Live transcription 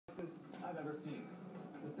I've ever seen.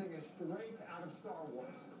 This thing is straight out of Star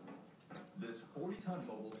Wars. This 40-ton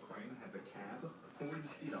mobile crane has a cab 40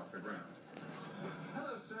 feet off the ground.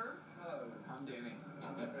 Hello, sir. Hello. I'm Danny.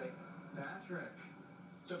 Patrick. Patrick.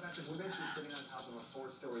 So, Patrick, we're basically sitting on top of a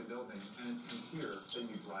 4-story building, and it's from here that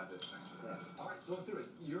you drive this thing. Yeah. All right, so let's do it.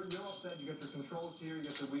 You're all set. You got your controls here. You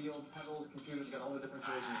got your wheel, pedals, computers. You got all the different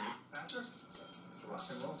tools you need. Patrick, let's rock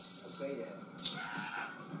and roll. Okay, then.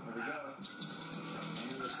 Here we go.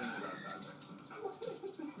 And this thing is outside this.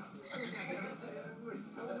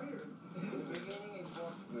 It's so weird. In the beginning, it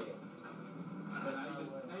was weird. But now you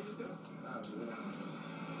just do it.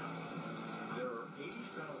 There are 80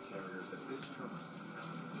 shuttle carriers at this terminal.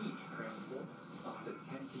 Each transports up to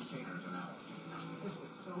 10 containers an hour. This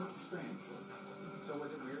is so strange. So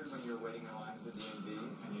was it weird when you were waiting in line at the D&D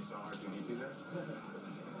and you saw R2-D2 there?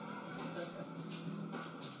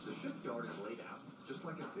 The shipyard is laid out just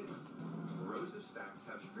like a city. Rows of stacks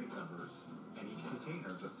have street numbers, and each container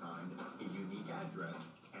is assigned a unique address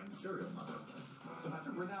and serial number. So,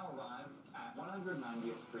 Patrick, we're now arrived at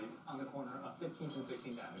 190th Street on the corner of 15th and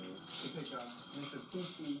 16th Avenue to pick up Mr.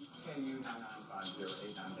 TCKU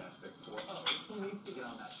 995089-640, who needs to get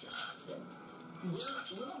on that ship.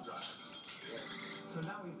 We're not drivers. So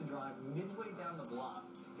now we have to drive midway down the block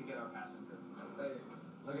to get our passenger.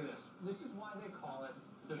 Look at this. This is why they call it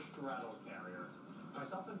the straddle carrier.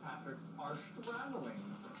 Myself and Patrick are straddling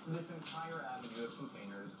this entire avenue of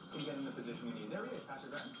containers to get in the position we need. There he is,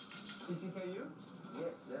 Patrick, right? TCKU?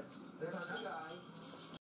 Yes, that's the guy.